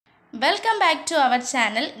Welcome back to our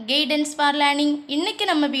channel Guidance for Learning. இன்னைக்கு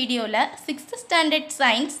நம்ம வீடியோல 6th standard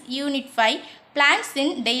science unit 5 plants in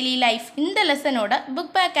daily life இந்த லெசனோட book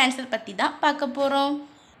back answer பத்தி தான் பார்க்க போறோம்.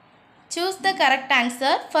 Choose the correct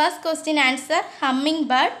answer. First question answer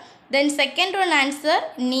hummingbird, then second one answer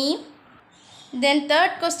neem, then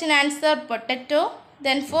third question answer potato,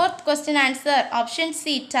 then fourth question answer option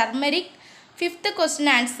C turmeric, fifth question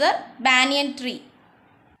answer banyan tree.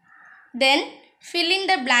 Then fill in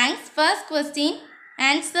the blanks. First question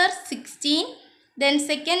answer 16, then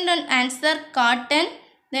second one answer cotton,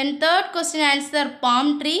 then third question answer palm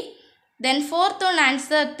tree, then fourth one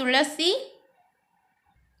answer tulasi,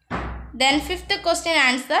 then fifth question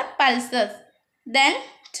answer pulses. Then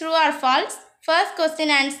true or false. First question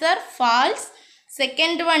answer false,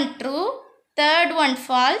 second one true, third one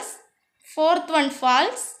false, fourth one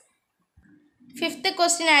false, fifth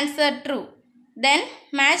question answer true. Then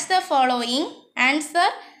match the following. Answer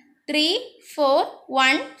 3, 4,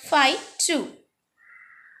 1, 5, 2.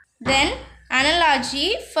 Then analogy.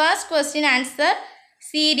 First question answer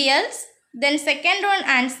cereals. Then second one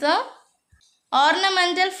answer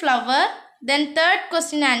ornamental flower. Then third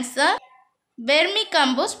question answer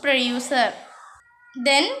vermicompost producer.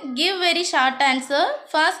 Then give very short answer.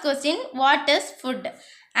 First question what is food.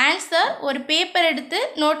 Answer ஒரு paper எடுத்து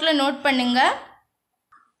நோட்டில் note பண்ணுங்க.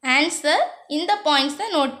 Answer இந்த பாயிண்ட்ஸை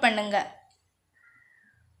note பண்ணுங்க.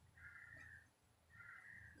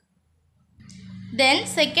 Then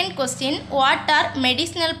second question what are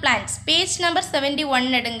medicinal plants. Page number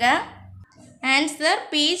 71 எடுங்க. Answer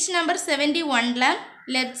page number 71ல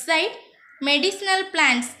left side medicinal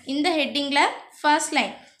plants இந்த ஹெட்டிங்கில் first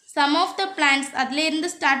line some of the plants அதில் இருந்து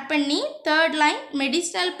ஸ்டார்ட் பண்ணி third line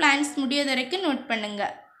medicinal plants முடியது வரைக்கும் நோட் பண்ணுங்க.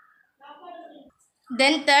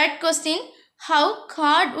 Then third question how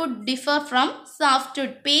hardwood differ from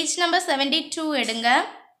softwood. Page number 72 எடுங்க.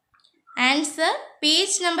 Answer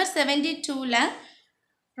page number 72ல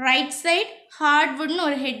right side ஹார்ட்வுட்னு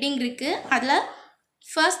ஒரு heading இருக்குது. அதில்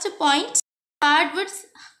first point ஹார்ட்வுட்ஸ்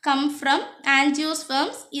come from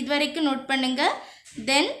angiosperms இது வரைக்கும் நோட் பண்ணுங்கள்.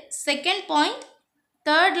 தென் செகண்ட் பாயிண்ட்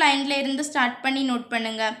தேர்ட் லைனில் இருந்து ஸ்டார்ட் பண்ணி நோட்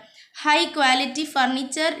பண்ணுங்கள். High quality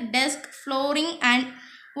furniture, desk, flooring and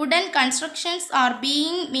வுடன் constructions are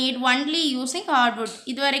being mat only using hardwood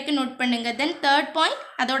இது வரைக்கும் நோட் பண்ணுங்கள். தென் தேர்ட் பாயிண்ட்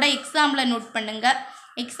அதோட எக்ஸாம்பிளை நோட் பண்ணுங்கள்.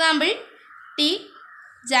 Example tea,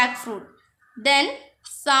 jack fruit. Then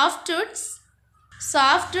softwoods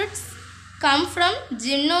come from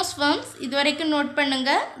gymnosperms இது வரைக்கும் நோட்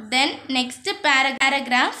பண்ணுங்க. Then next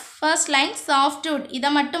paragraph first line softwood இதை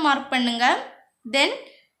மட்டும் மார்க் பண்ணுங்க. தென்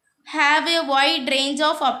have a wide range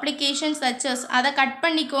of applications such as அதை கட்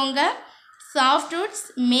பண்ணிக்கோங்க. softwoods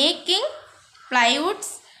making plywoods,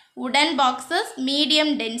 wooden boxes, medium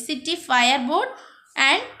density fireboard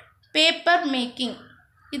and paper making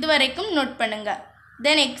இது வரைக்கும் நோட் பண்ணுங்க.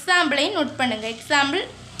 தென் எக்ஸாம்பிளையும் நோட் பண்ணுங்கள். எக்ஸாம்பிள்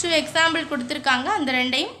 2 எக்ஸாம்பிள் கொடுத்துருக்காங்க, அந்த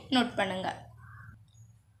ரெண்டையும் நோட் பண்ணுங்கள்.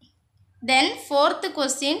 தென் fourth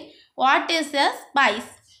question what is a spice.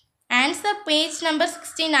 Answer page number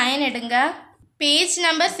 69 எடுங்க. பேஜ்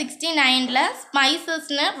நம்பர் 69ல்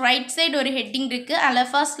ஸ்பைசஸ்னு ரைட் சைடு ஒரு ஹெட்டிங் இருக்குது.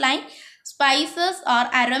 அதில் first line spices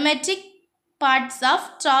R aromatic parts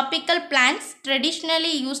of tropical plants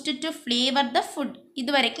traditionally used to flavour the food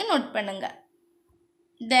இது வரைக்கும் நோட் பண்ணுங்கள்.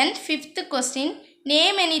 Then fifth question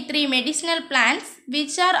name any 3 medicinal plants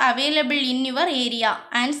which are available in your area.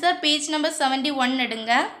 Answer page number 71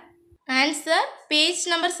 எடுங்க. Answer page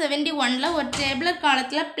number 71ல ஒரு டேபிளர்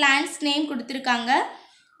காலத்தில் plants name கொடுத்துருக்காங்க.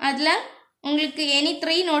 அதில் உங்களுக்கு any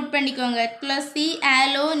 3 note பண்ணிக்கோங்க. துளசி,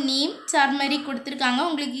 ஆலோ, நீம், டர்மரிக் கொடுத்துருக்காங்க.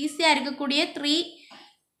 உங்களுக்கு ஈஸியாக இருக்கக்கூடிய 3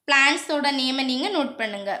 பிளான்ஸோட நேமை நீங்கள் நோட்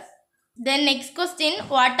பண்ணுங்கள். Then next question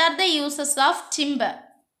what are the uses of timber.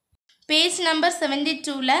 Page number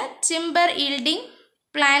 72ல் timber yielding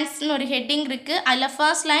பிளான்ட்ஸ்னு ஒரு ஹெட்டிங் இருக்குது. அதில்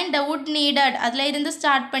first line the would needed அதில் இருந்து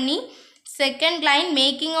ஸ்டார்ட் பண்ணி second line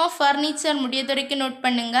making of furniture முடியது வரைக்கும் நோட்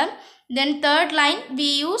பண்ணுங்கள். Then third line we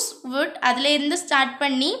use would அதில் இருந்து ஸ்டார்ட்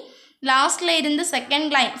பண்ணி லாஸ்டில் இருந்து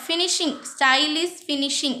second line finishing stylish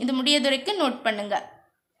finishing இது முடியது வரைக்கும் நோட் பண்ணுங்கள்.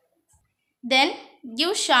 தென்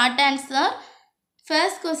give short answer.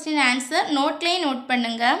 First question answer நோட்லேயே note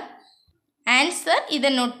பண்ணுங்கள். ஆன்சர் இதை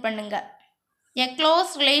நோட் பண்ணுங்கள். எ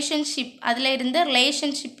க்ளோஸ் ரிலேஷன்ஷிப் அதில் இருந்து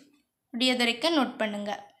ரிலேஷன்ஷிப் முடியது வரைக்கும் நோட்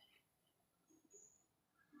பண்ணுங்கள்.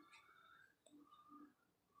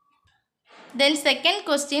 Then second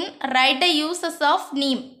question right the uses of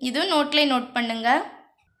neem இதுவும் நோட்லேயே நோட் பண்ணுங்கள்.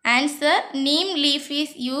 Answer neem leaf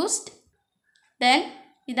is used. தென்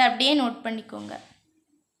இதை அப்படியே நோட் பண்ணிக்கோங்க.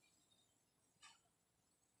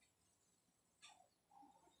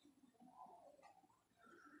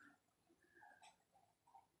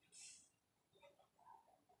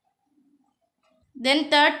 Then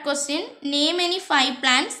third question, name any 5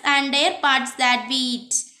 plants and their parts that we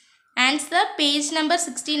eat. Answer page number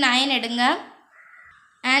 69 எடுங்க.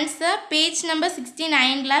 Answer page number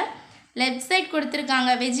 69ல left side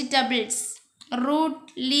கொடுத்திருக்காங்க vegetables, root,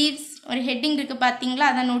 leaves ஒரு heading இருக்கு பாத்தீங்களா,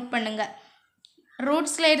 அதை நோட் பண்ணுங்க.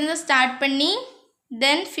 ரூட்ஸ்ல இருந்து ஸ்டார்ட் பண்ணி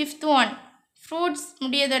then fifth one fruits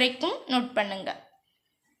முடியது வரைக்கும் நோட் பண்ணுங்க.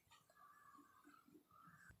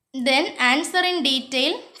 Then answer in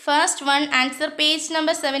detail. First one answer page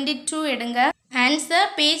number 72 எடுங்க. Answer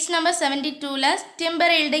page number 72ல timber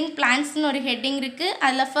yielding plants னு ஒரு heading இருக்கு.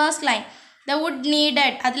 அதுல first line the wood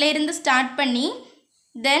needed அதுல இருந்து ஸ்டார்ட் பண்ணி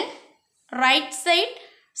then right side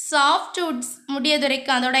soft woods முடியது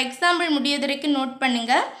வரைக்கும் அதோட எக்ஸாம்பிள் முடியது வரைக்கும் நோட்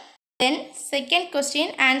பண்ணுங்க. Then second question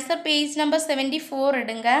answer page number 74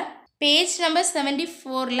 எடுங்க. Page number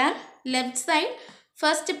 74ல left side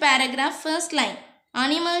first paragraph first line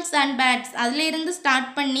animals and birds அதில் இருந்து ஸ்டார்ட்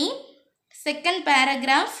பண்ணி second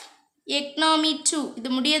paragraph economy 2 இது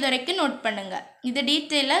முடியது வரைக்கும் நோட் பண்ணுங்க. இது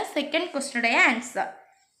டீட்டெயிலாக செகண்ட் கொஸ்டினுடைய ஆன்சர்.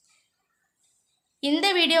 இந்த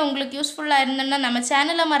வீடியோ உங்களுக்கு யூஸ்ஃபுல்லாக இருந்ததுன்னா நம்ம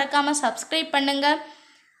சேனலை மறக்காமல் சப்ஸ்கிரைப் பண்ணுங்கள்.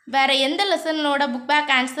 வேறு எந்த லெசனோட புக்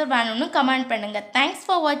பேக் ஆன்சர் வேணும்னு கமெண்ட் பண்ணுங்கள். தேங்க்ஸ்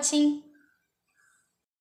ஃபார் வாட்சிங்.